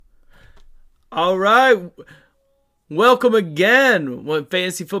All right. Welcome again with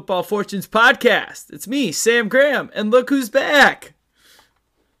Fantasy Football Fortunes Podcast. It's me, Sam Graham, and look who's back.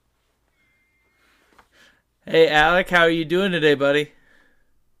 Hey, Alec, how are you doing today, buddy?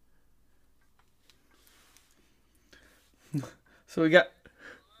 So we got...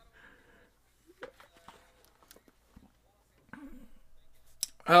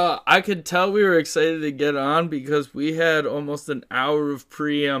 I could tell we were excited to get on because we had almost an hour of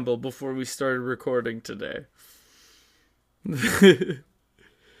preamble before we started recording today. Maybe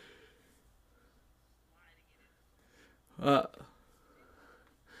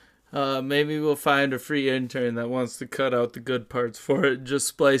we'll find a free intern that wants to cut out the good parts for it and just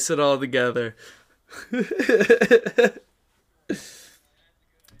splice it all together.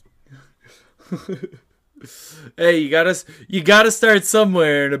 Hey, you gotta start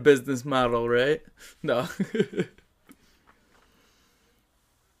somewhere in a business model, right? No.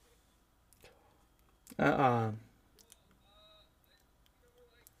 uh-uh.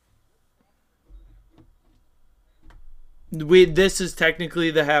 This is technically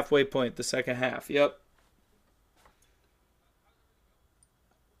the halfway point, the second half. Yep.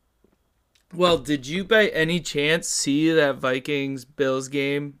 Well, did you by any chance see that Vikings Bills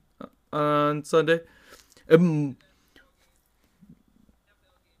game on Sunday? Um,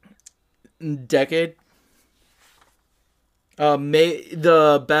 Decade. May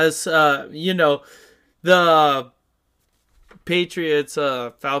the best. The Patriots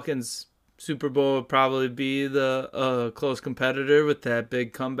Falcons Super Bowl would probably be the close competitor with that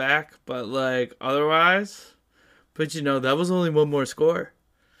big comeback, but like otherwise, that was only one more score.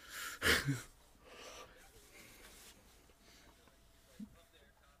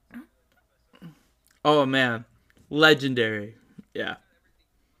 Oh man, legendary. Yeah.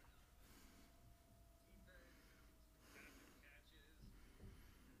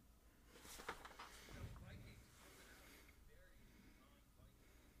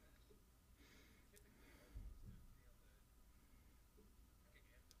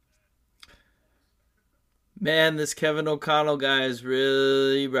 Man, this Kevin O'Connell guy has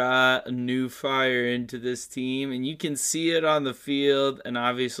really brought a new fire into this team, and you can see it on the field, and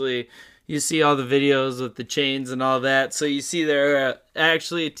obviously you see all the videos with the chains and all that, so you see they're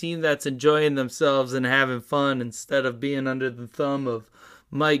actually a team that's enjoying themselves and having fun instead of being under the thumb of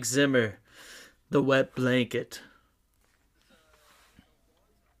Mike Zimmer, the wet blanket.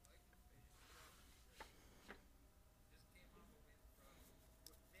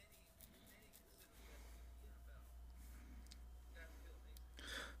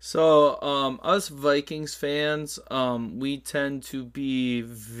 So, us Vikings fans, we tend to be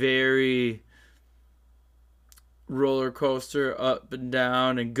very roller coaster up and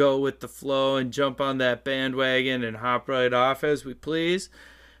down and go with the flow and jump on that bandwagon and hop right off as we please.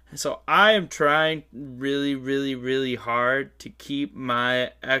 So I am trying really, really, really hard to keep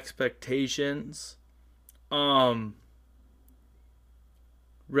my expectations um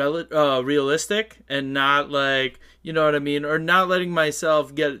realistic and not like, you know what I mean, or not letting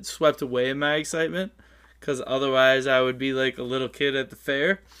myself get swept away in my excitement, because otherwise I would be like a little kid at the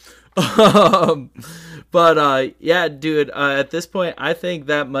fair. um, but yeah, dude, at this point, I think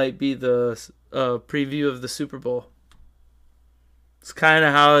that might be the preview of the Super Bowl. It's kind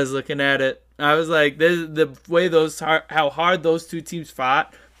of how I was looking at it. I was like, the way how hard those two teams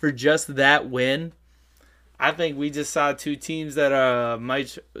fought for just that win. I think we just saw two teams that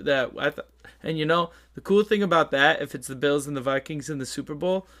might that and the cool thing about that, if it's the Bills and the Vikings in the Super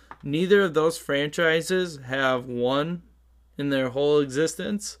Bowl, neither of those franchises have won in their whole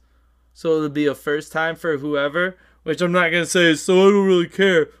existence, so it'll be a first time for whoever. Which I'm not gonna say, so I don't really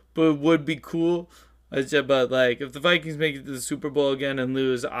care, but it would be cool. But like, if the Vikings make it to the Super Bowl again and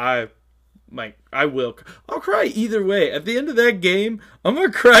lose, I will. I'll cry either way. At the end of that game, I'm gonna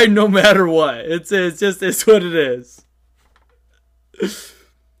cry no matter what. It's what it is.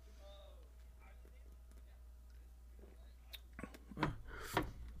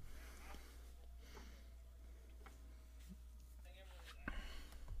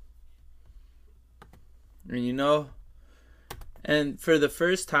 And and for the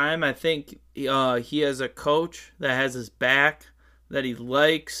first time, I think he has a coach that has his back, that he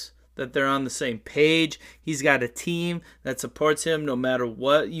likes, that they're on the same page. He's got a team that supports him no matter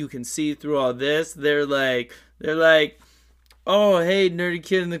what. You can see through all this. They're like, oh, hey, nerdy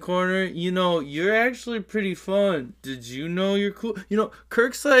kid in the corner, you're actually pretty fun. Did you know you're cool?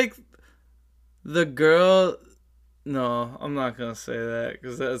 Kirk's like the girl. No, I'm not going to say that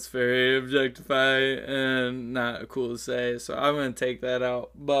because that's very objectifying and not cool to say. So I'm going to take that out.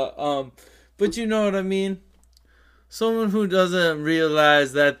 But you know what I mean? someone who doesn't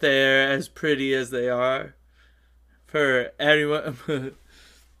realize that they're as pretty as they are for anyone.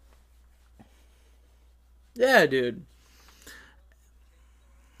 Yeah, dude.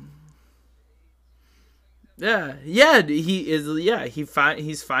 Yeah, yeah, he is. Yeah, he's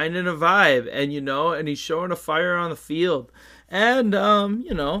finding a vibe, and and he's showing a fire on the field, and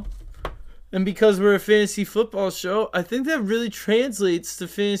and because we're a fantasy football show, I think that really translates to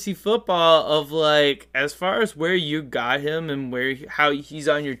fantasy football of like as far as where you got him and how he's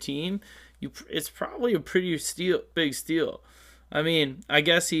on your team. It's probably a pretty big steal. I mean, I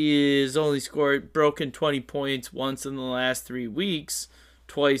guess he has only scored broken 20 points once in the last 3 weeks,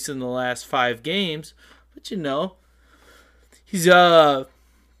 twice in the last 5 games, but he's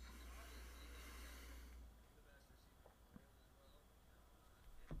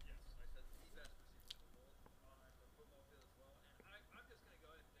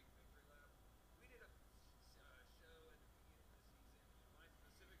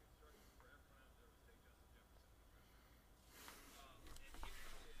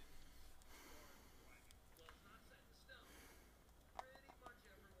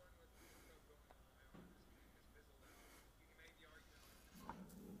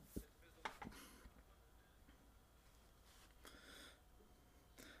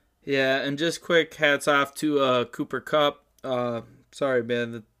Yeah, and just quick hats off to Cooper Cup. Sorry,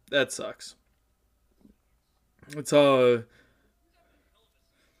 man, that sucks. It's all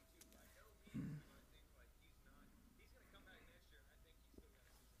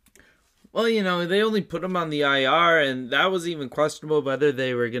well, they only put him on the IR, and that was even questionable whether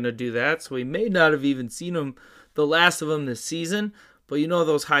they were gonna do that. So we may not have even seen him, the last of him this season. But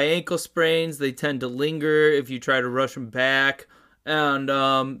those high ankle sprains, they tend to linger if you try to rush him back. And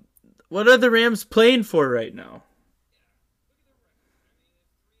what are the Rams playing for right now?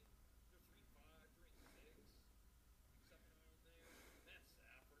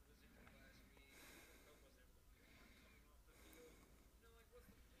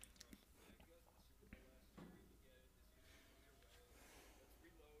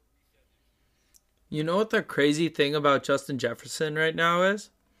 You know what the crazy thing about Justin Jefferson right now is?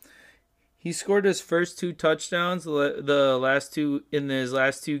 He scored his first 2 touchdowns the last two in his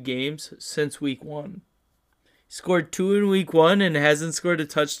last 2 games since week 1. He scored 2 in week 1 and hasn't scored a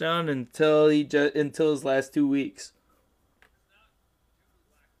touchdown until his last 2 weeks.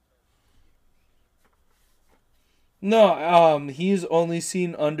 No, he's only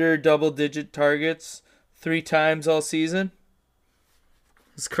seen under double digit targets 3 times all season.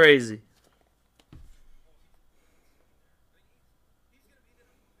 It's crazy.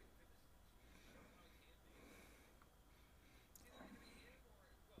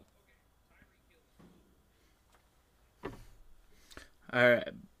 All right,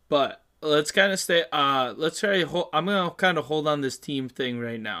 but let's kind of stay. Let's try. I'm gonna kind of hold on this team thing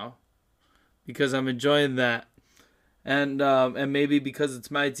right now because I'm enjoying that, and maybe because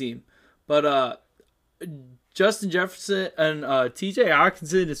it's my team, but Justin Jefferson and T.J.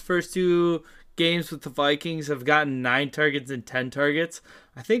 Hawkinson, his first 2 games with the Vikings have gotten 9 targets and 10 targets.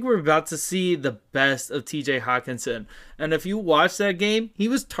 I think we're about to see the best of T.J. Hawkinson. And if you watch that game, he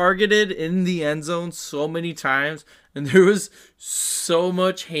was targeted in the end zone so many times, and there was so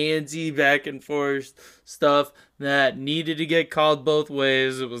much handsy back and forth stuff that needed to get called both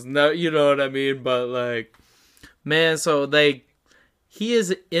ways. It was no, you know what I mean? But like, man, so like, he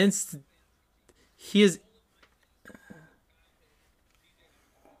is he is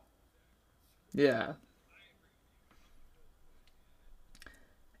yeah.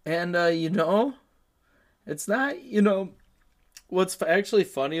 And it's not, what's actually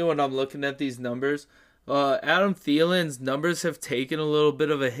funny when I'm looking at these numbers. Adam Thielen's numbers have taken a little bit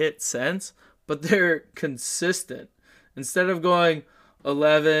of a hit since, but they're consistent. Instead of going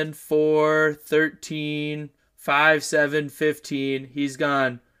 11, 4, 13, 5, 7, 15, he's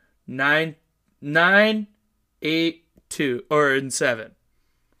gone 9, 9, 8, 2, or in 7.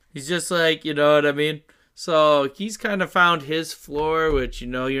 He's just like, you know what I mean? So he's kind of found his floor, which,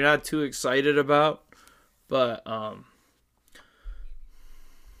 you're not too excited about. But,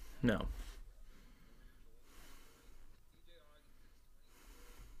 no.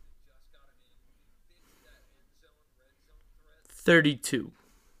 32.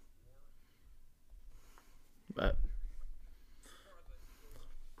 But,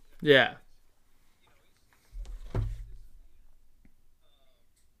 yeah.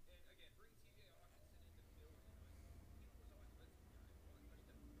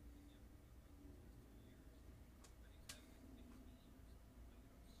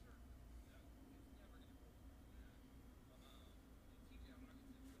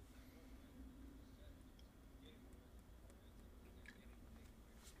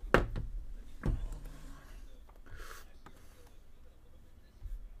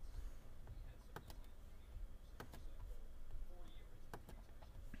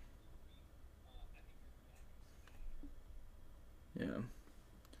 Yeah.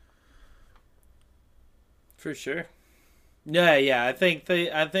 For sure. Yeah. I think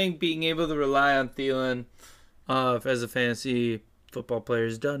being able to rely on Thielen as a fantasy football player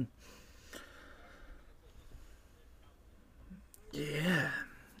is done. Yeah.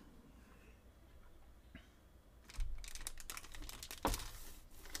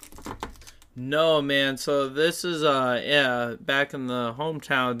 No, man. So this is yeah, back in the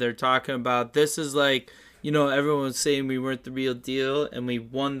hometown they're talking about this is like, everyone was saying we weren't the real deal and we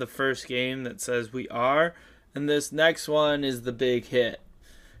won the first game that says we are, and this next one is the big hit.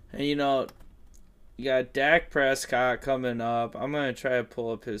 And you got Dak Prescott coming up. I'm going to try to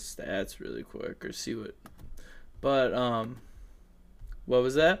pull up his stats really quick or see but what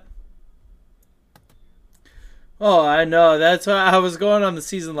was that? Oh, I know. That's why I was going on the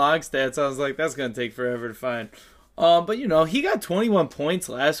season long stats. I was like, that's gonna take forever to find. But he got 21 points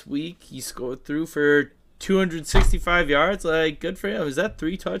last week. He scored through for 265 yards. Like, good for him. Is that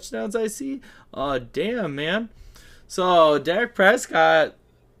 3 touchdowns I see? Oh, damn, man. So Dak Prescott.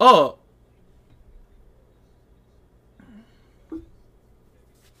 Oh,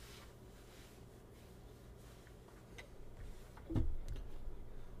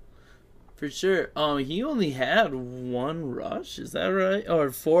 for sure. He only had 1 rush. Is that right?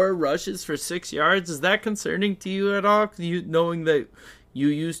 Or 4 rushes for 6 yards. Is that concerning to you at all? You knowing that you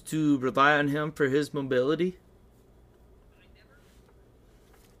used to rely on him for his mobility.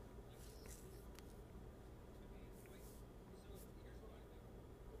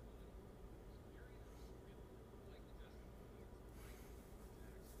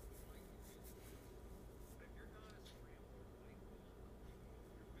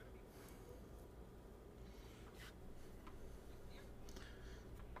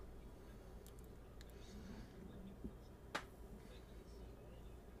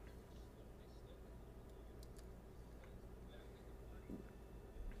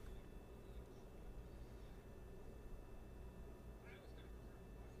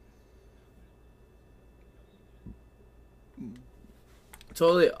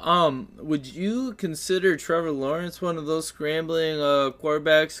 Totally. Would you consider Trevor Lawrence one of those scrambling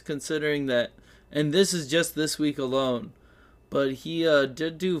quarterbacks? Considering that, and this is just this week alone, but he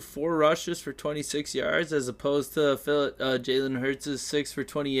did do 4 rushes for 26 yards as opposed to Jalen Hurts' 6 for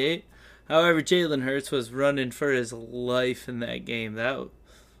 28. However, Jalen Hurts was running for his life in that game. That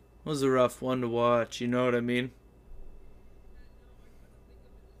was a rough one to watch. You know what I mean?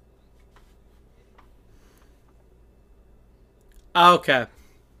 Okay.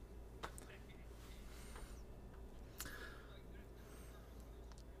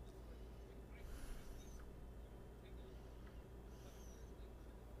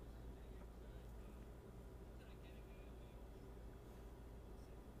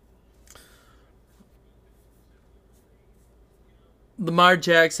 Lamar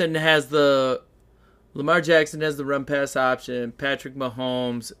Jackson has the Lamar Jackson has the run pass option. Patrick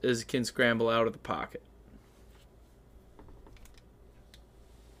Mahomes can scramble out of the pocket.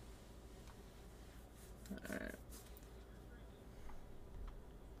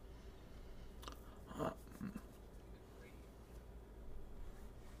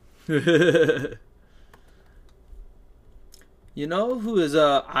 You know who is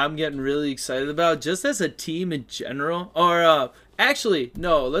I'm getting really excited about just as a team in general, or actually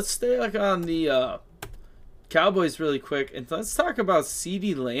no, let's stay like on the Cowboys really quick and let's talk about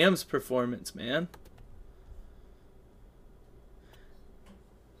CeeDee Lamb's performance, man.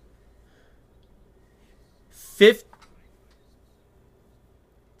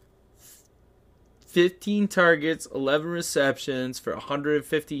 15 targets, 11 receptions for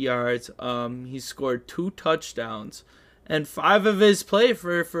 150 yards. He scored 2 touchdowns, and 5 of his play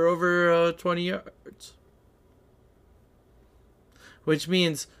for over 20 yards, which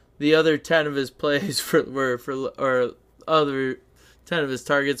means the other 10 of his plays or other 10 of his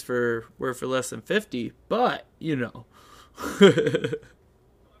targets were for less than 50. But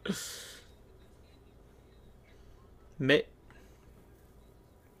May,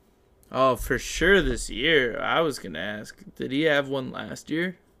 oh, for sure this year. I was gonna ask, did he have one last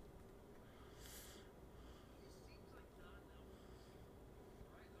year?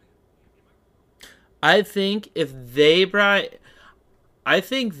 I think if they brought, I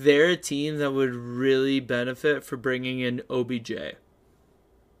think they're a team that would really benefit for bringing in OBJ.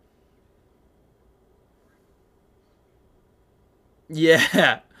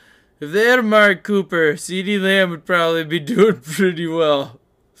 Yeah, if they had Amari Cooper, CeeDee Lamb would probably be doing pretty well.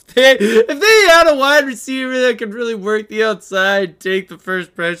 If they had a wide receiver that could really work the outside, take the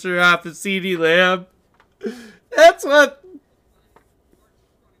first pressure off of CeeDee Lamb, that's what.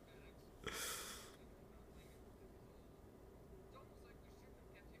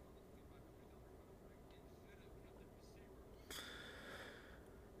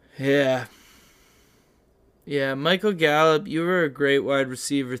 Yeah. Yeah, Michael Gallup, you were a great wide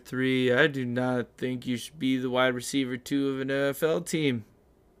receiver 3. I do not think you should be the wide receiver 2 of an NFL team.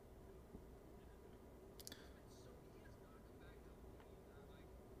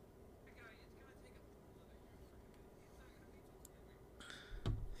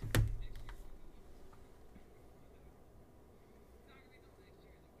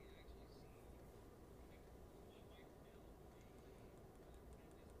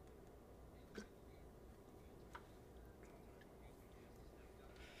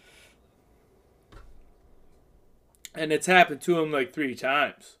 And it's happened to him like 3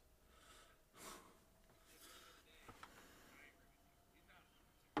 times.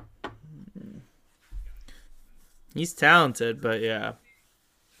 He's talented, but yeah.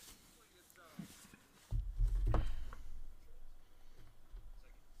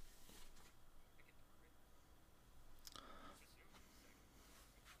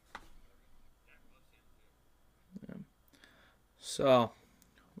 So,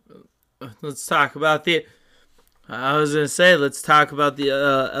 let's talk about the. I was going to say, let's talk about the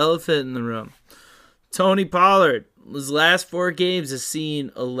elephant in the room. Tony Pollard, his last 4 games has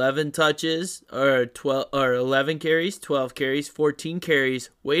seen 11 touches or 12 or 11 carries, 12 carries, 14 carries.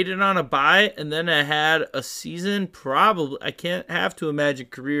 Waited on a bye, and then I had a season probably. I can't have to imagine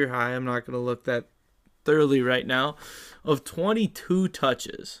career high. I'm not going to look that thoroughly right now, of 22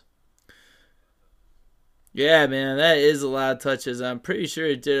 touches. Yeah, man, that is a lot of touches. I'm pretty sure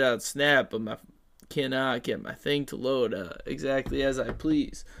it did out snap, but I cannot get my thing to load exactly as I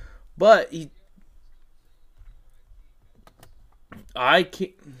please. But I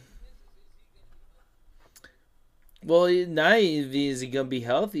can't. Well, not is he gonna be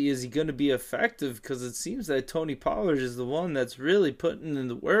healthy? Is he gonna be effective? Because it seems that Tony Pollard is the one that's really putting in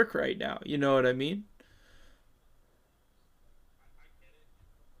the work right now. You know what I mean?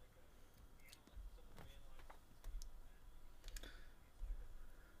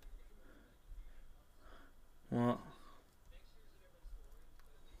 Well,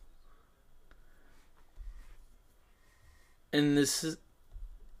 and this is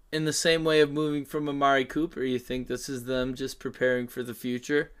in the same way of moving from Amari Cooper. You think this is them just preparing for the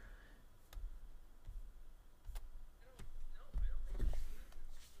future?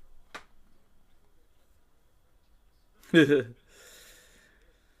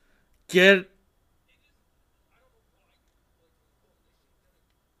 Get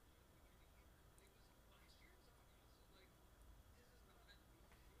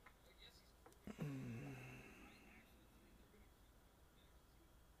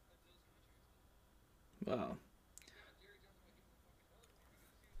wow.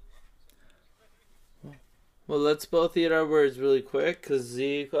 Well, let's both eat our words really quick because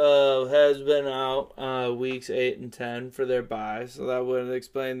Zeke has been out weeks 8 and 10 for their bye, so that wouldn't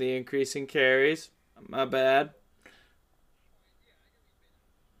explain the increase in carries. My bad.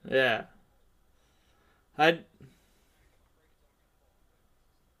 Yeah, I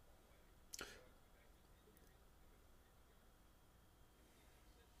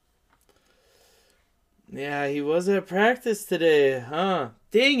yeah he was at practice today, huh?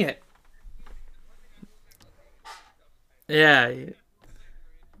 Dang it. Yeah,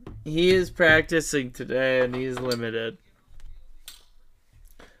 he is practicing today and he's limited.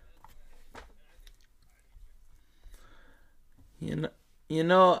 You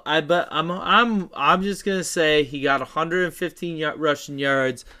know, I bet I'm just gonna say he got 115 rushing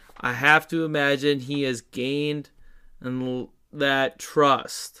yards. I have to imagine he has gained that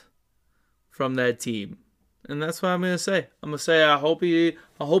trust from that team, and that's what I'm gonna say. I'm gonna say I hope he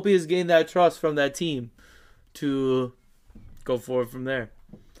has gained that trust from that team to go forward from there.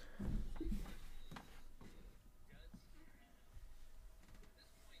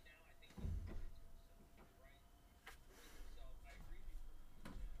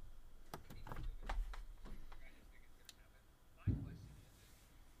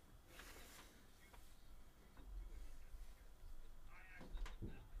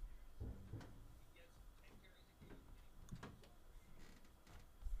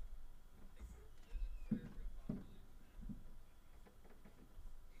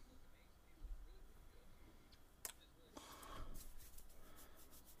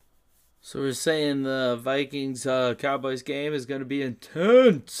 So we're saying the Vikings Cowboys game is gonna be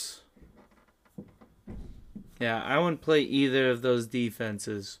intense. Yeah, I wouldn't play either of those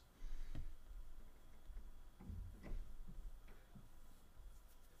defenses.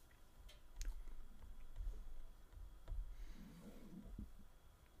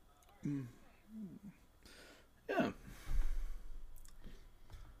 Yeah.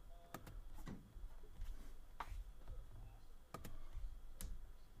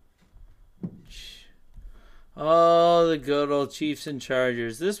 Oh, the good old Chiefs and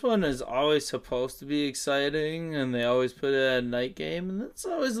Chargers. This one is always supposed to be exciting, and they always put it at a night game, and it's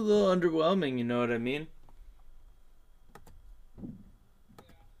always a little underwhelming, you know what I mean?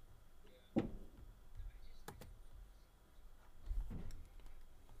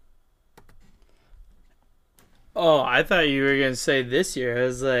 Oh, I thought you were going to say this year. I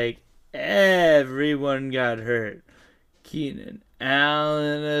was like, everyone got hurt. Keenan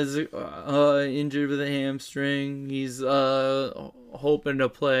Allen is injured with a hamstring. He's hoping to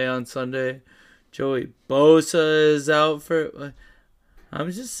play on Sunday. Joey Bosa is out for.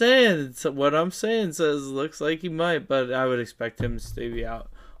 I'm just saying. It's, what I'm saying says looks like he might, but I would expect him to stay out.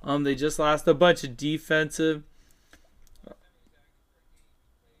 They just lost a bunch of defensive.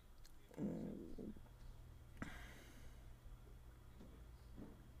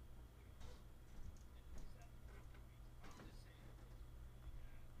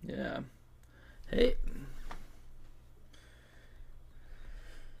 Yeah. Hey.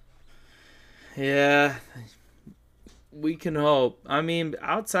 Yeah. We can hope. I mean,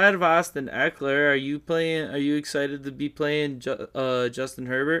 outside of Austin Eckler, are you playing? Are you excited to be playing Justin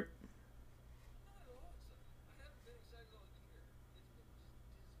Herbert?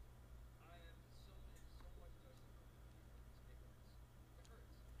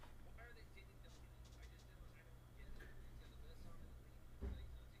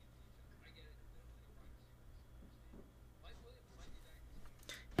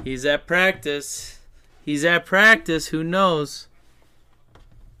 He's at practice. He's at practice. Who knows?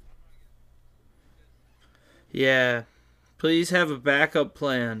 Yeah. Please have a backup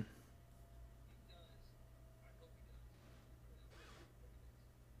plan.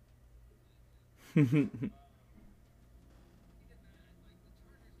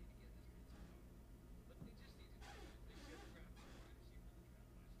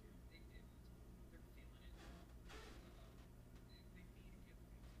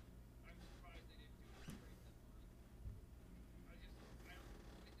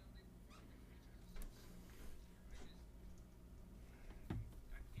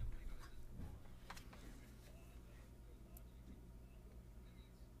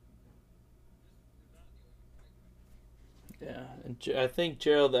 Yeah, and I think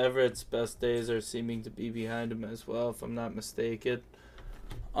Gerald Everett's best days are seeming to be behind him as well, if I'm not mistaken.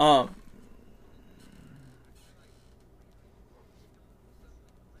 Um,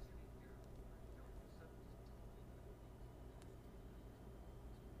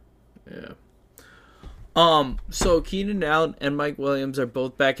 yeah. So Keenan Allen and Mike Williams are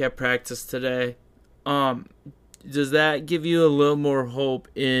both back at practice today. Um, does that give you a little more hope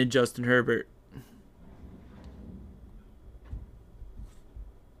in Justin Herbert?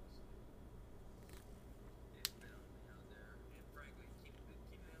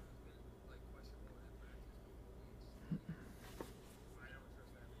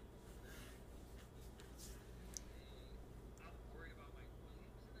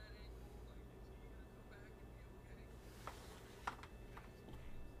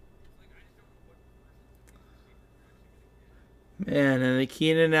 Man, and the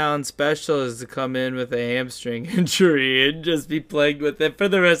Keenan Allen special is to come in with a hamstring injury and just be plagued with it for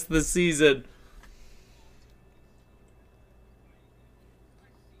the rest of the season.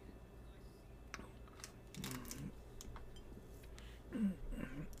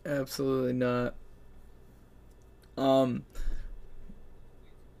 Absolutely not. Um,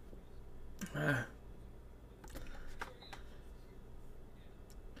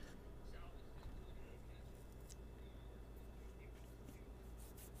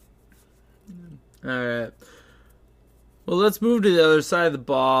 all right. Well, let's move to the other side of the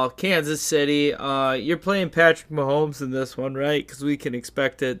ball. Kansas City. You're playing Patrick Mahomes in this one, right? Because we can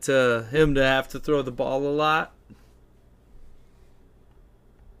expect him to have to throw the ball a lot.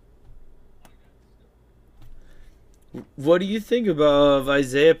 What do you think about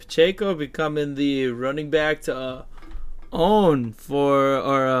Isaiah Pacheco becoming the running back to own for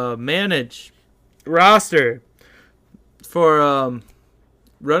or manage roster for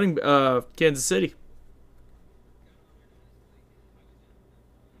running Kansas City?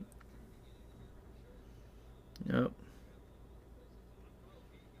 Yep.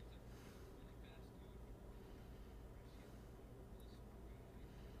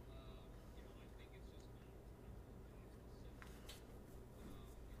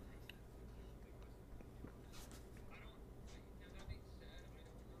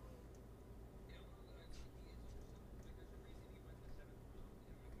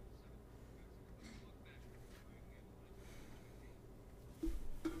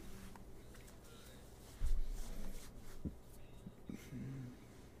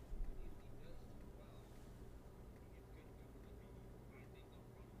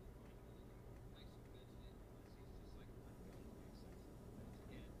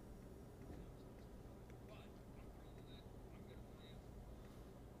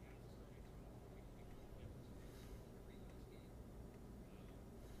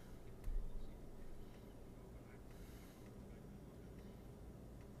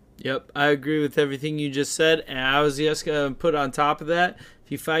 Yep, I agree with everything you just said, and I was just gonna put on top of that.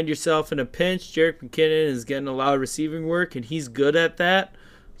 If you find yourself in a pinch, Jerick McKinnon is getting a lot of receiving work, and he's good at that.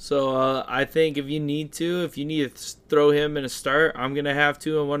 So I think if you need to throw him in a start, I'm gonna have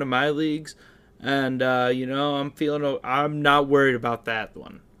to in one of my leagues, and I'm not worried about that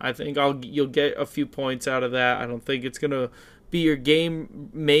one. I think you'll get a few points out of that. I don't think it's gonna be your game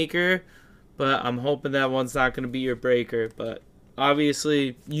maker, but I'm hoping that one's not gonna be your breaker. But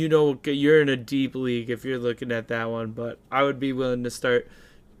obviously, you're in a deep league if you're looking at that one. But I would be willing to start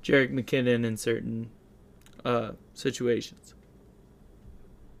Jerick McKinnon in certain situations.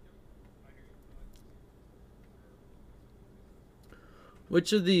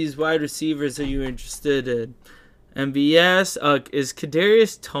 Which of these wide receivers are you interested in? MVS, is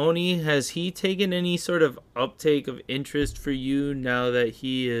Kadarius Toney, has he taken any sort of uptake of interest for you now that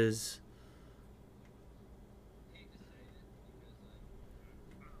he is?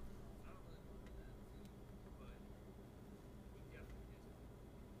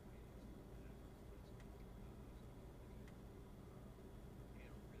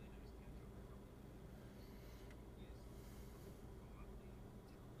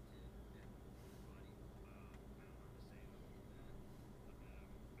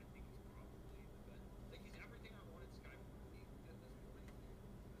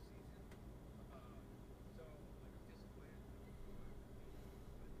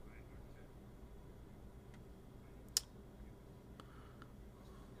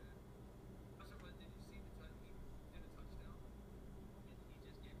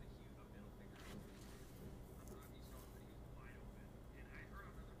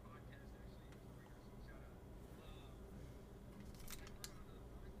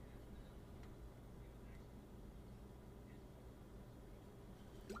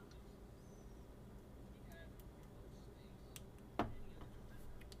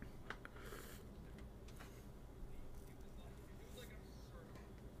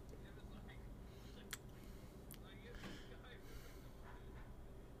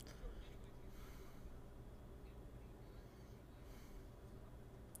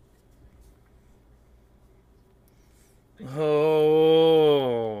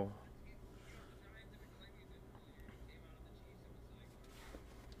 Oh.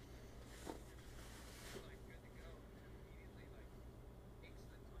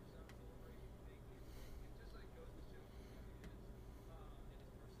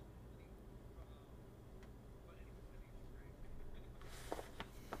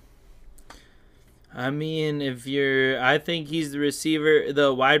 I mean, I think he's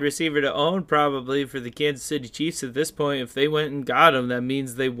the wide receiver to own probably for the Kansas City Chiefs at this point. If they went and got him, that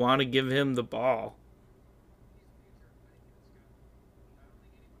means they want to give him the ball.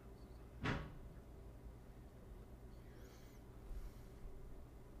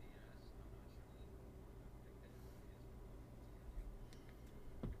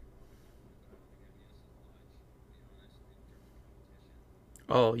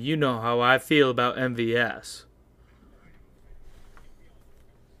 Oh, you know how I feel about MVS.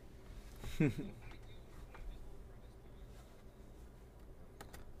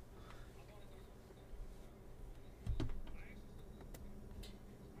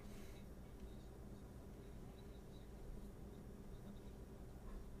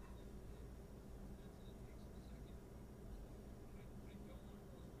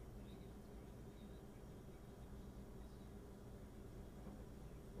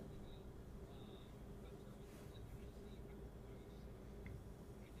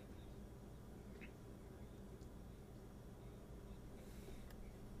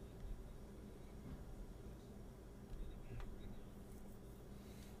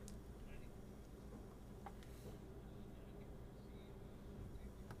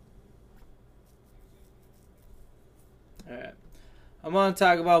 All right. I'm going to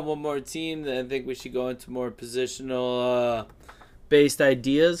talk about one more team that I think we should go into more positional based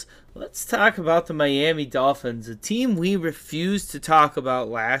ideas. Let's talk about the Miami Dolphins, a team we refused to talk about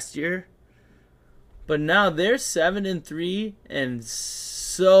last year. But now they're 7-3 and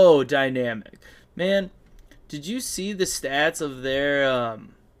so dynamic. Man, did you see the stats of their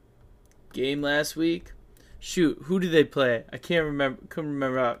game last week? Shoot, who did they play? I can't remember.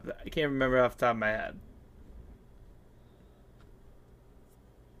 I can't remember off the top of my head.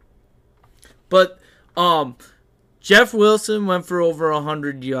 But Jeff Wilson went for over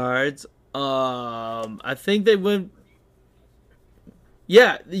 100 yards. I think they went.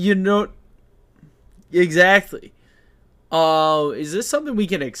 Yeah, exactly. Is this something we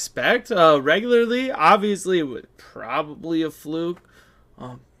can expect regularly? Obviously, it was probably a fluke.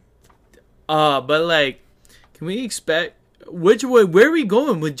 But like, can we expect which way? Where are we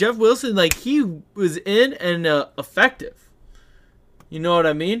going with Jeff Wilson? Like he was in and effective. You know what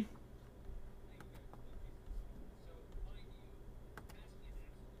I mean?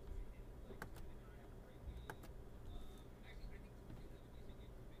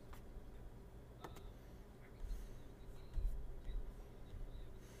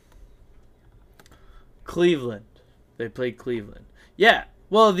 Cleveland. They played Cleveland. Yeah.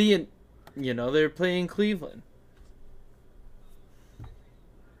 Well, they're playing Cleveland.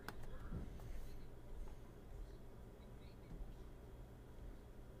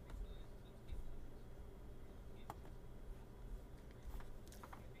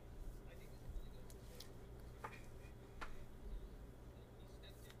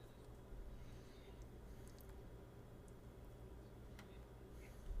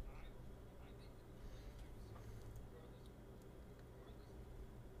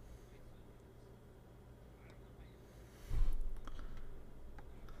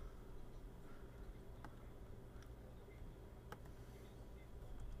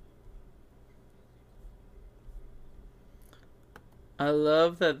 I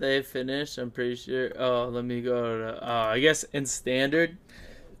love that they finished. I'm pretty sure. Oh, let me go to. I guess in standard,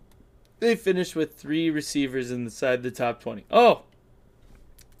 they finished with 3 receivers inside the top 20. Oh,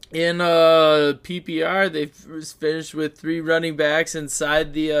 in PPR, they finished with 3 running backs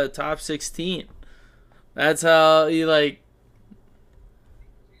inside the top 16. That's how you like.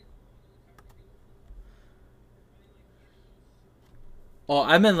 Oh,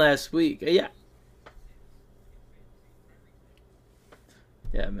 I meant last week. Yeah,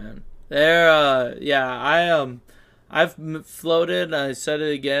 yeah, man. I've floated. I said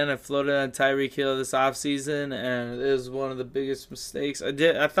it again. I floated on Tyreek Hill this offseason, and it was one of the biggest mistakes I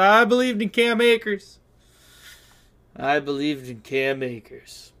did. I believed in Cam Akers. I believed in Cam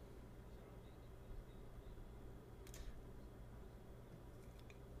Akers.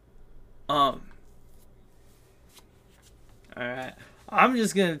 Um. All right. I'm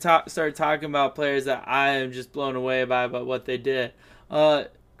just gonna start talking about players that I am just blown away by about what they did. Uh,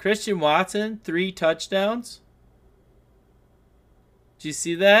 Christian Watson, 3 touchdowns. Did you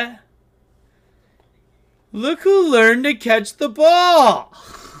see that? Look who learned to catch the ball.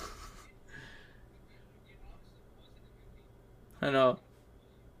 I know.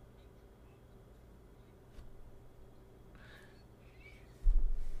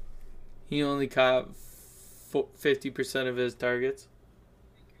 He only caught 50% of his targets.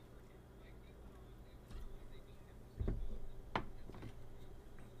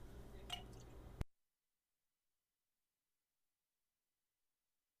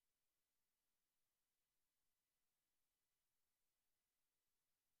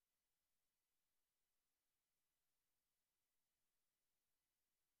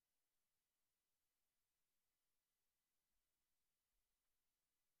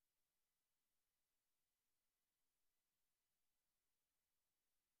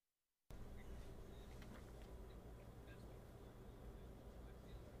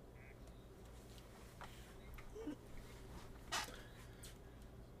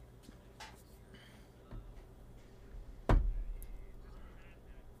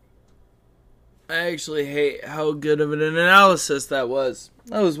 I actually hate how good of an analysis that was.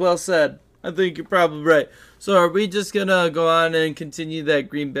 That was well said. I think you're probably right. So are we just gonna go on and continue that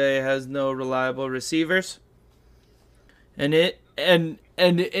Green Bay has no reliable receivers? And in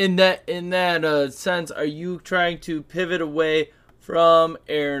that sense, are you trying to pivot away from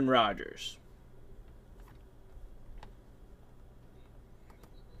Aaron Rodgers?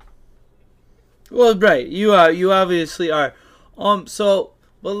 Well, right. You obviously are. So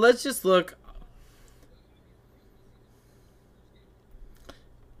well, let's just look.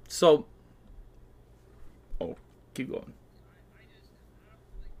 So oh, keep going.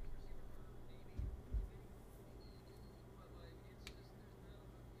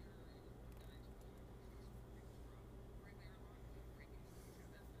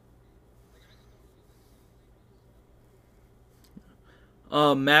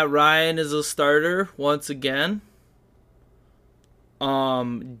 Matt Ryan is a starter once again.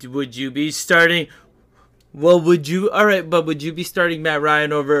 Would you be starting? Well, would you? All right, but would you be starting Matt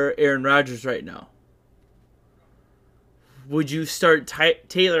Ryan over Aaron Rodgers right now? Would you start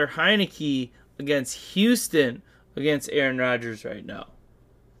Taylor Heineke against Houston against Aaron Rodgers right now?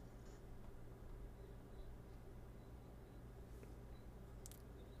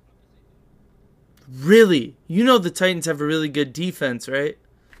 Really? You know the Titans have a really good defense, right?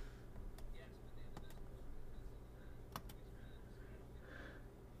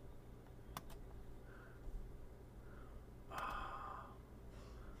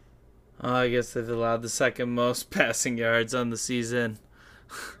 I guess they've allowed the second most passing yards on the season.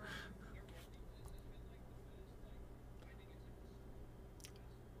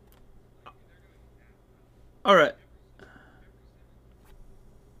 All right.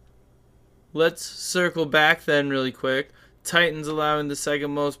 Let's circle back then really quick. Titans allowing the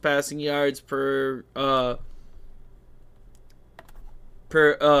second most passing yards to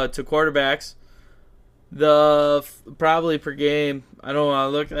quarterbacks. Probably per game. I don't want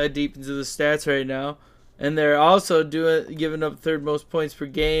to look that deep into the stats right now. And they're also giving up third most points per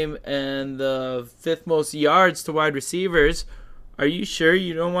game and the fifth most yards to wide receivers. Are you sure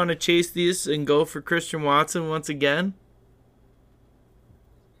you don't want to chase these and go for Christian Watson once again?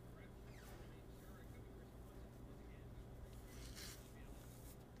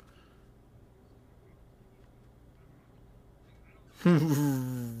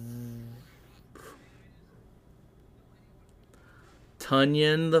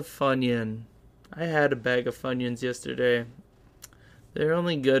 Tunyon the Funyun. I had a bag of Funyuns yesterday. They're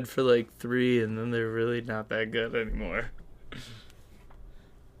only good for like 3, and then they're really not that good anymore.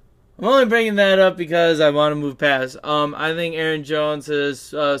 I'm only bringing that up because I want to move past. I think Aaron Jones has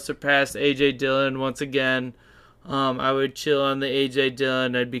surpassed A.J. Dillon once again. I would chill on the A.J.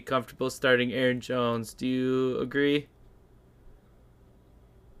 Dillon. I'd be comfortable starting Aaron Jones. Do you agree?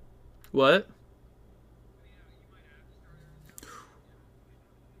 What?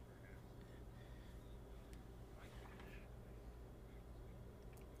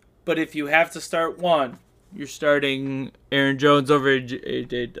 But if you have to start one, you're starting Aaron Jones over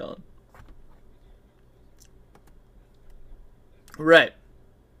A.J. Dillon. Right.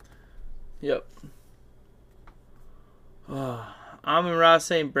 Yep. Amon-Ra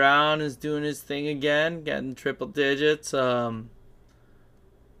St. Brown is doing his thing again, getting triple digits. Now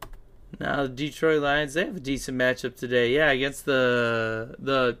the Detroit Lions, they have a decent matchup today. Yeah, against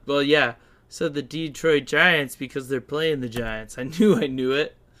the Detroit Giants because they're playing the Giants. I knew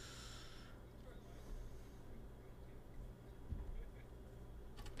it.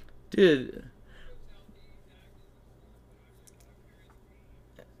 Dude.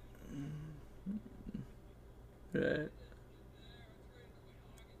 Right.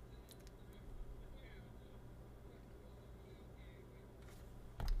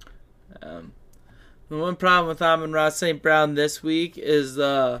 The one problem with Amon-Ra St. Brown this week is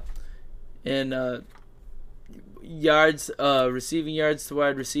in receiving yards to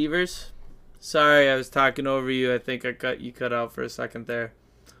wide receivers. Sorry, I was talking over you. I think you cut out for a second there.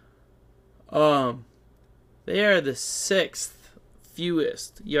 They are the 6th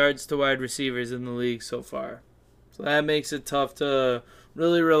fewest yards to wide receivers in the league so far. So that makes it tough to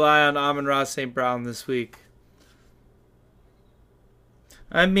really rely on Amon-Ra St. Brown this week.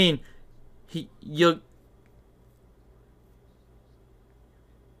 I mean, you're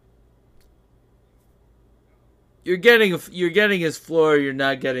getting his floor. You're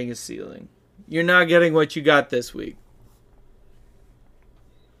not getting his ceiling. You're not getting what you got this week.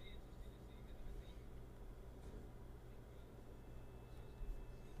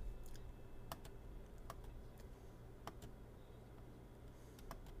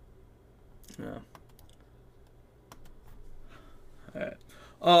 Yeah. All right.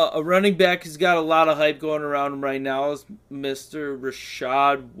 A running back who's got a lot of hype going around him right now is Mr.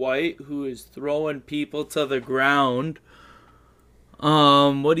 Rachaad White, who is throwing people to the ground.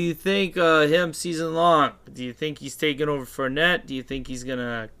 What do you think him season long? Do you think he's taking over Fournette? Do you think he's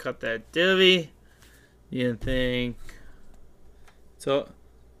gonna cut that divvy? Do you think so?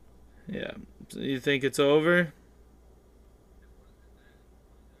 Yeah. So you think it's over?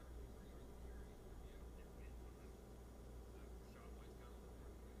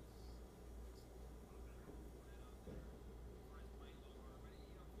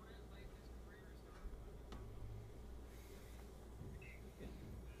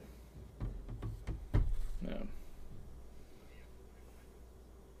 No.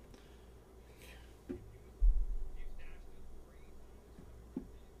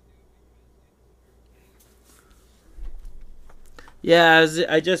 Yeah,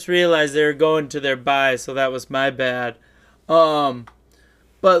 I just realized they were going to their bye, so that was my bad. Um,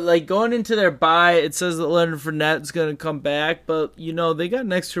 but like going into their bye, it says that Leonard Fournette's going to come back, but they got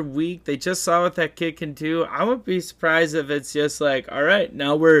an extra week. They just saw what that kid can do. I wouldn't be surprised if it's just like, all right,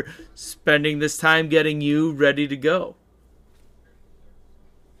 now we're spending this time getting you ready to go.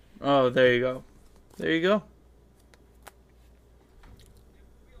 Oh, there you go. There you go.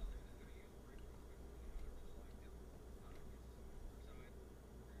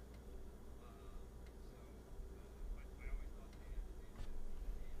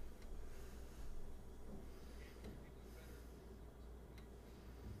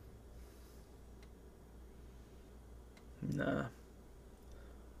 Nah.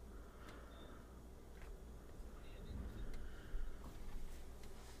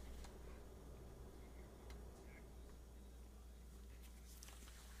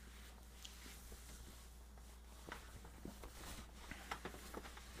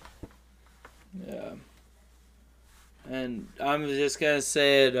 Yeah. And I'm just gonna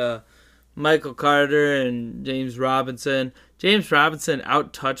say it. Michael Carter and James Robinson. James Robinson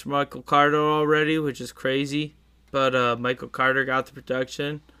out-touched Michael Carter already, which is crazy. But Michael Carter got the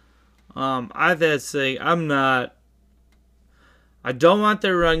production. I have to say, I don't want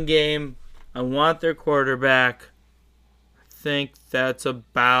their run game. I want their quarterback. I think that's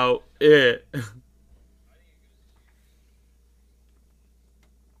about it.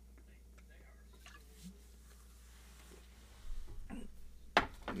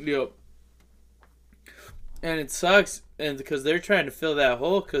 Yep. And it sucks, and because they're trying to fill that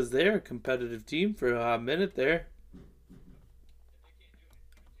hole, because they're a competitive team for a hot minute there.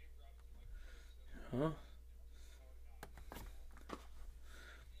 Huh?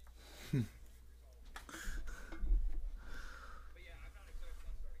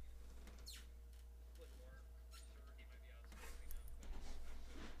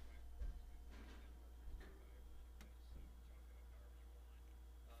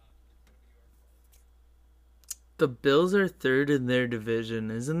 The Bills are third in their division.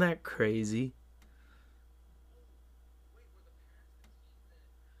 Isn't that crazy?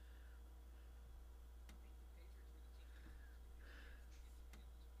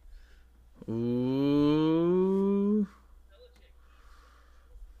 Ooh.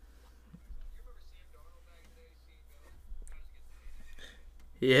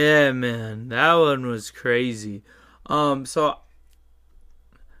 Yeah, man. That one was crazy. So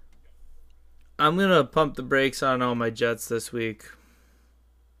I'm gonna pump the brakes on all my Jets this week.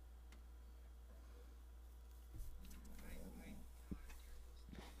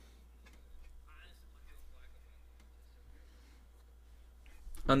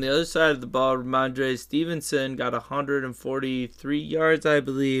 On the other side of the ball, Ramondre Stevenson got 143 yards, I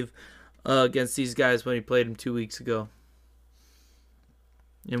believe, against these guys when he played them 2 weeks ago.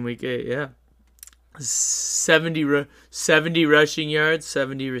 In week 8, yeah. 70 rushing yards,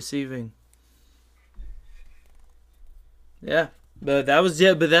 70 receiving. Yeah. But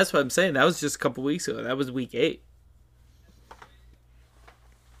that's what I'm saying. That was just a couple weeks ago. That was week 8.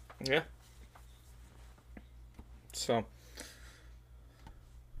 Yeah. So,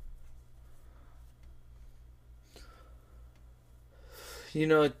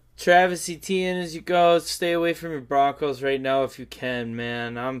 Travis Etienne, as you go, stay away from your Broncos right now if you can,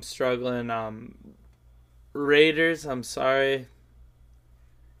 man. I'm struggling. Raiders, I'm sorry.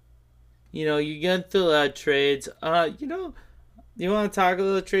 You get through a lot of trades. You want to talk a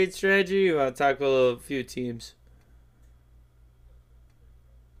little trade strategy? You want to talk a few teams?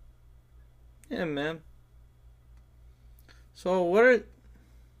 Yeah, man. So what are?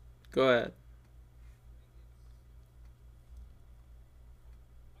 Go ahead.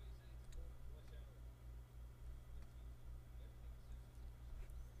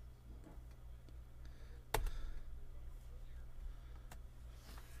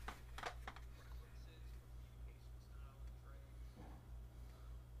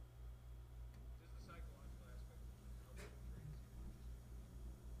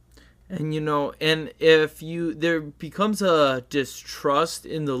 And if there becomes a distrust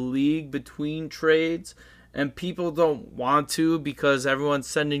in the league between trades, and people don't want to because everyone's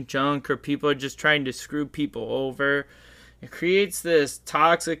sending junk or people are just trying to screw people over, it creates this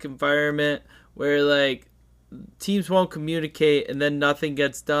toxic environment where like teams won't communicate and then nothing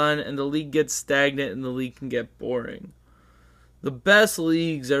gets done and the league gets stagnant and the league can get boring. The best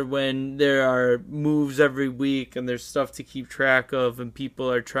leagues are when there are moves every week and there's stuff to keep track of and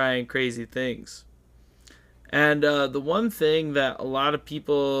people are trying crazy things. And the one thing that a lot of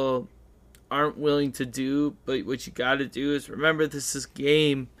people aren't willing to do, but what you got to do is remember this is a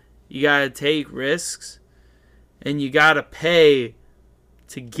game. You got to take risks and you got to pay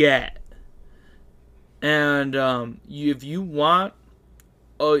to get. And if you want,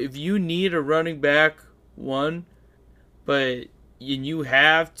 if you need a running back, one, but you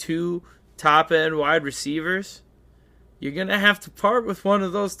have two top end wide receivers, you're going to have to part with one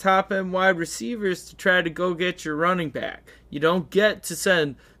of those top end wide receivers to try to go get your running back. You don't get to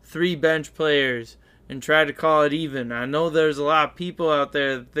send 3 bench players and try to call it even. I know there's a lot of people out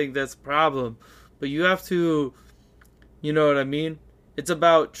there that think that's a problem, but you have to, you know what I mean? It's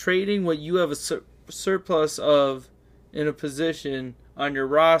about trading what you have a surplus of in a position on your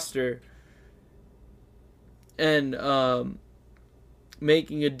roster and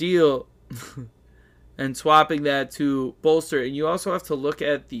making a deal and swapping that to bolster. And you also have to look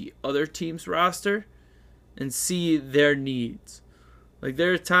at the other team's roster and see their needs. Like,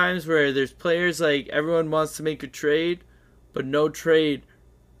 there are times where there's players like everyone wants to make a trade, but no trade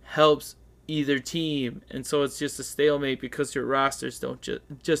helps either team, and so it's just a stalemate because your rosters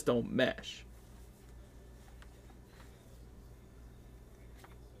don't mesh.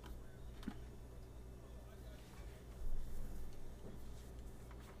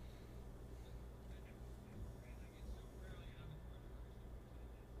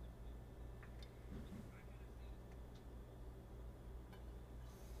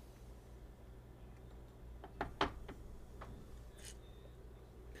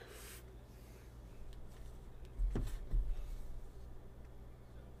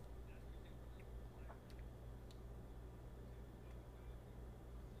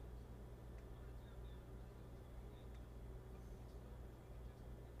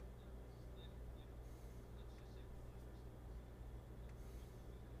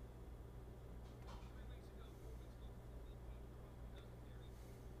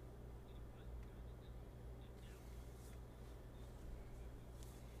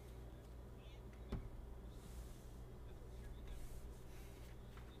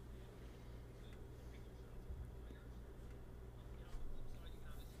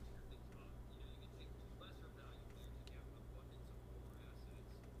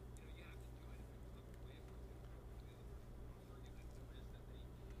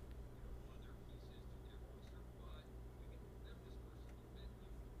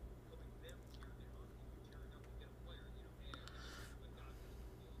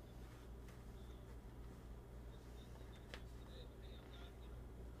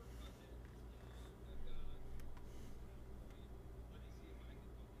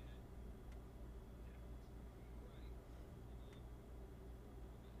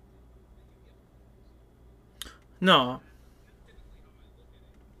 No.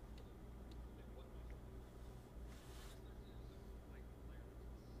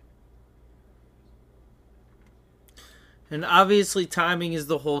 And obviously, timing is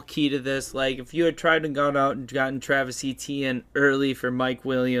the whole key to this. Like, if you had tried to go out and gotten Travis Etienne early for Mike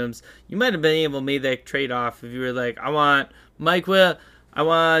Williams, you might have been able to make that trade off. If you were like, I want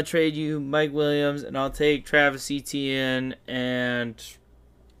to trade you Mike Williams, and I'll take Travis Etienne and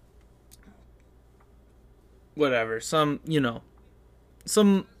whatever,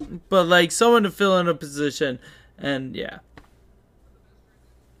 but like someone to fill in a position, and yeah.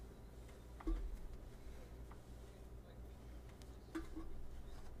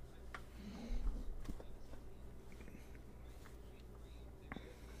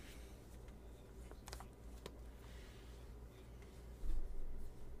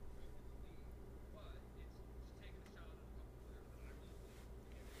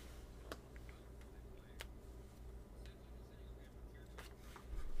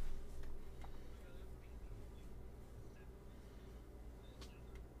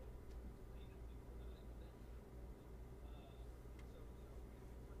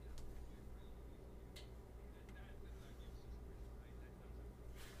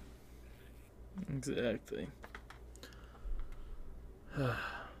 Exactly.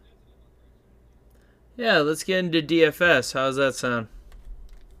 Yeah, let's get into DFS. How's that sound?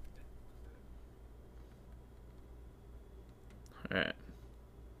 Alright.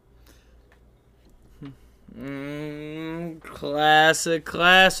 Classic.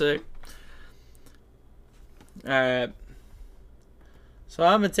 Alright. So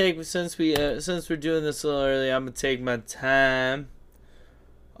I'm gonna take, since we're doing this a little early, I'm gonna take my time.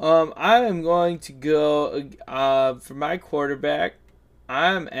 I am going to go for my quarterback.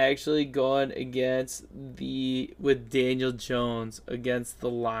 I'm actually going with Daniel Jones against the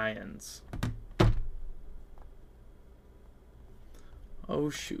Lions.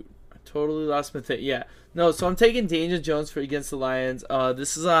 Oh shoot. I totally lost my thing. Yeah. No, so I'm taking Daniel Jones against the Lions.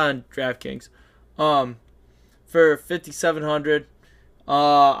 This is on DraftKings. For 5,700.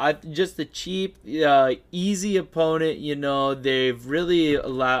 Just a cheap, easy opponent. You know, they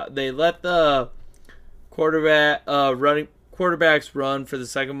let the quarterbacks run for the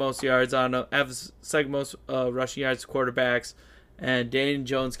second most yards have second most rushing yards to quarterbacks, and Daniel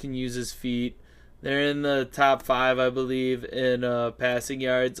Jones can use his feet. They're in the top 5, I believe, in passing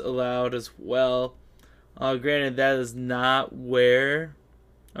yards allowed as well. Granted, that is not where.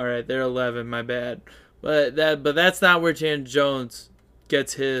 All right, they're 11. My bad, but that's not where Daniel Jones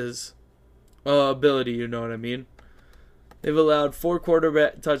gets his ability, you know what I mean? They've allowed 4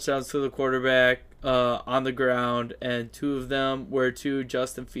 quarterback touchdowns to the quarterback on the ground, and 2 of them were to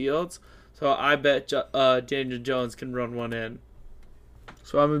Justin Fields. So I bet Daniel Jones can run one in.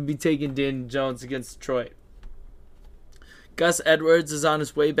 So I'm going to be taking Daniel Jones against Detroit. Gus Edwards is on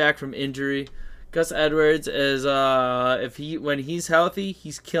his way back from injury. Gus Edwards is when he's healthy,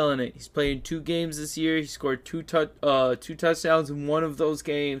 he's killing it. He's playing 2 games this year. He scored two touchdowns in one of those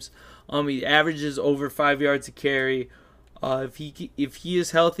games. He averages over 5 yards a carry. If he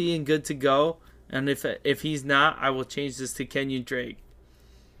is healthy and good to go, and if he's not, I will change this to Kenyon Drake.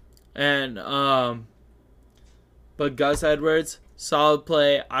 And but Gus Edwards, solid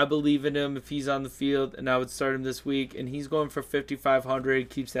play. I believe in him if he's on the field, and I would start him this week. And he's going for 5,500.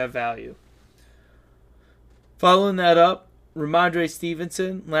 Keeps that value. Following that up, Ramondre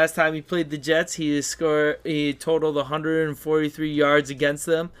Stevenson. Last time he played the Jets, he totaled 143 yards against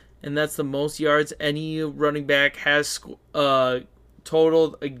them, and that's the most yards any running back has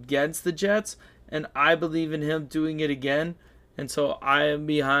totaled against the Jets. And I believe in him doing it again, and so I am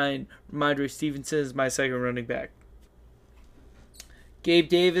behind Ramondre Stevenson as my second running back. Gabe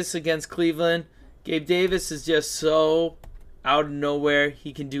Davis against Cleveland. Gabe Davis is just so out of nowhere.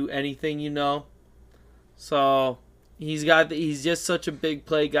 He can do anything, So he's just such a big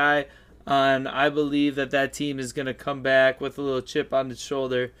play guy, and I believe that team is going to come back with a little chip on its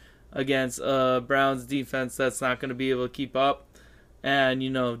shoulder against Browns defense that's not going to be able to keep up. And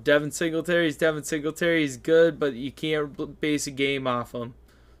Devin Singletary. He's good, but you can't base a game off him.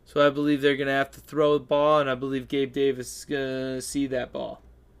 So I believe they're going to have to throw the ball, and I believe Gabe Davis is going to see that ball.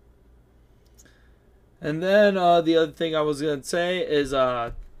 And then the other thing I was going to say is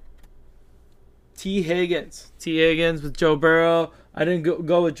T. Higgins. T. Higgins with Joe Burrow. I didn't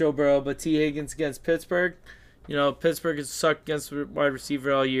go with Joe Burrow, but T. Higgins against Pittsburgh. Pittsburgh has sucked against wide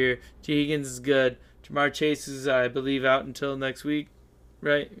receiver all year. T. Higgins is good. Jamar Chase is, I believe, out until next week,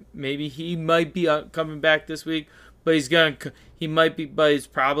 right? Maybe he might be coming back this week, but he's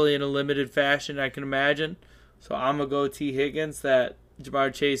probably in a limited fashion, I can imagine. So I'm gonna go T. Higgins. That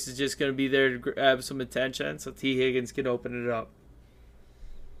Jamar Chase is just gonna be there to grab some attention, so T. Higgins can open it up.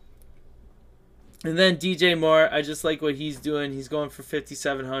 And then DJ Moore, I just like what he's doing. He's going for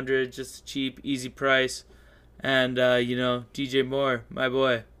 5,700, just a cheap, easy price. And DJ Moore, my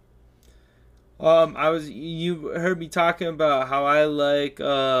boy. You heard me talking about how I like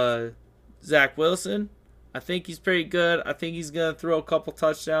Zach Wilson. I think he's pretty good. I think he's gonna throw a couple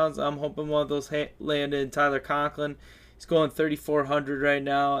touchdowns. I'm hoping one of those land in Tyler Conklin. He's going 3,400 right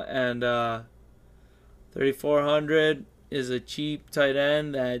now, and 3,400 is a cheap tight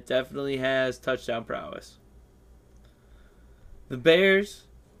end that definitely has touchdown prowess. The Bears,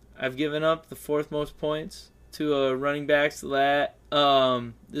 I've given up the 4th most points to running backs this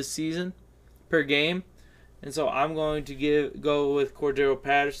season per game, and so I'm going to go with Cordero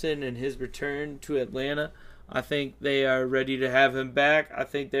Patterson and his return to Atlanta. I think they are ready to have him back. I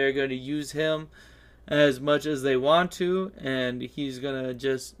think they're going to use him as much as they want to, and he's going to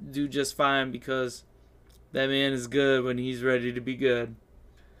just do just fine because that man is good when he's ready to be good.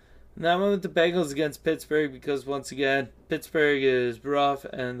 And I went with the Bengals against Pittsburgh because, once again, Pittsburgh is rough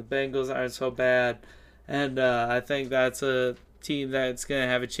and the Bengals aren't so bad. And I think that's a team that's going to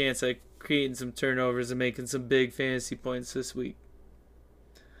have a chance at creating some turnovers and making some big fantasy points this week.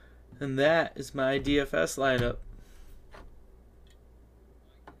 And that is my DFS lineup.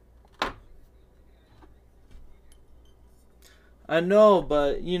 I know,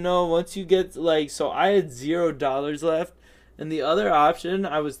 but once you get so I had $0 left, and the other option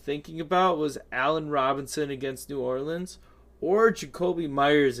I was thinking about was Allen Robinson against New Orleans or Jacoby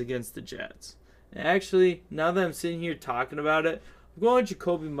Myers against the Jets. And actually, now that I'm sitting here talking about it, I'm going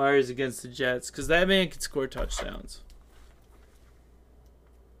Jacoby Myers against the Jets because that man can score touchdowns.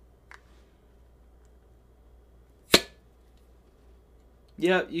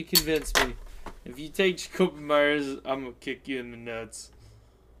 Yep, you convinced me. If you take Jacoby Myers, I'm going to kick you in the nuts.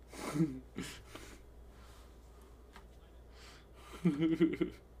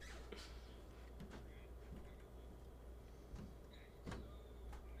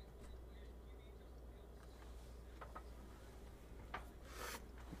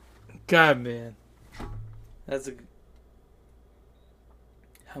 God, man.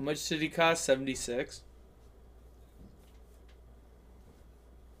 How much did he cost? 76?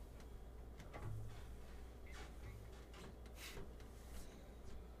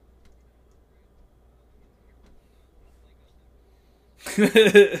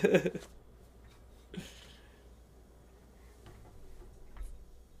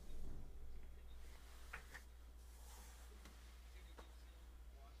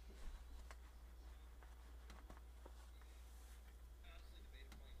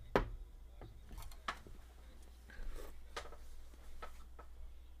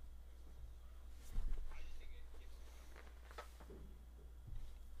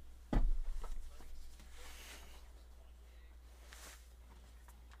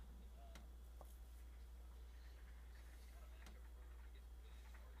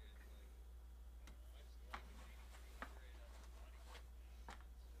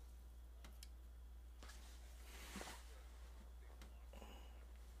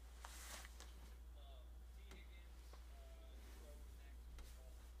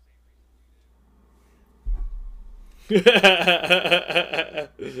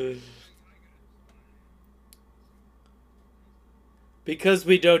 Because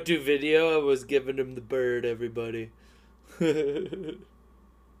we don't do video, I was giving him the bird, everybody.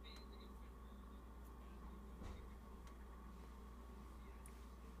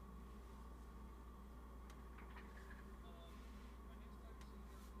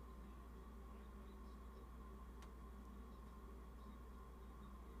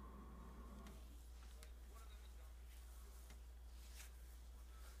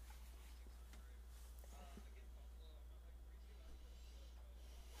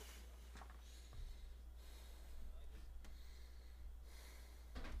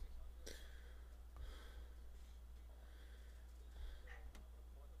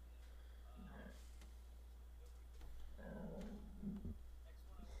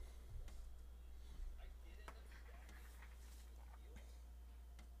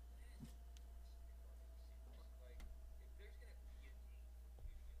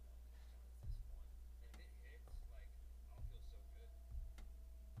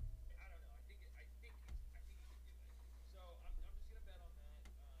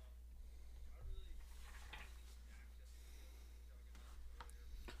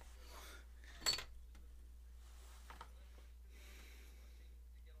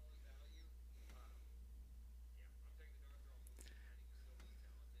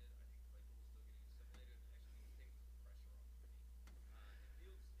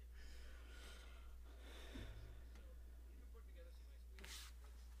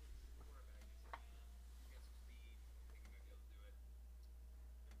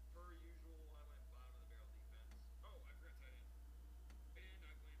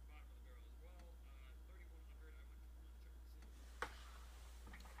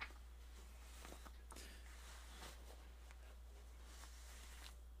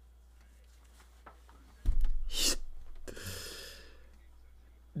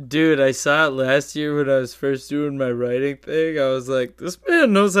 Dude, I saw it last year when I was first doing my writing thing. I was like, this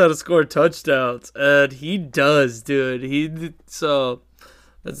man knows how to score touchdowns. And he does, dude. So,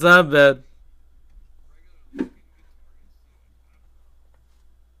 that's not bad.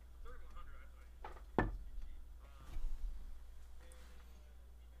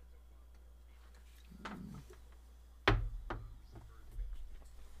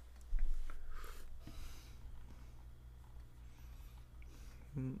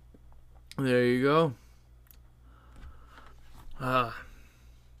 There you go. Ah.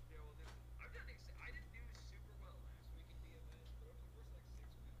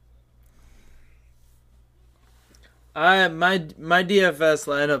 My DFS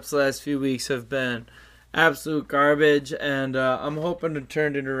lineups last few weeks have been absolute garbage, and I'm hoping to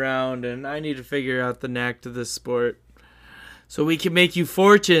turn it around. And I need to figure out the knack to this sport, so we can make you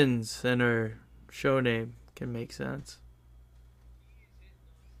fortunes, and our show name can make sense.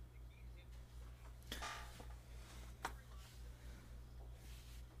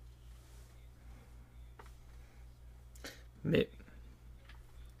 Maybe,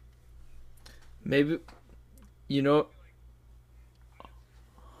 maybe you know,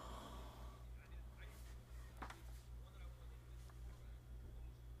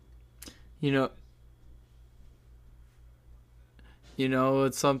 you know,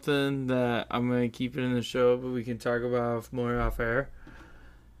 it's something that I'm gonna keep it in the show, but we can talk about more off air.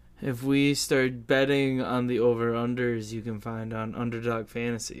 If we start betting on the over unders you can find on Underdog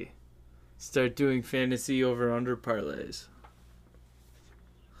Fantasy, start doing fantasy over under parlays.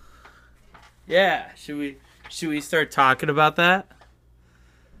 Yeah, should we start talking about that?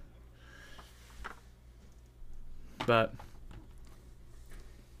 But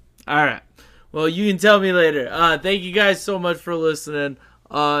all right. Well, you can tell me later. Thank you guys so much for listening.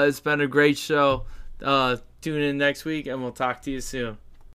 It's been a great show. Tune in next week, and we'll talk to you soon.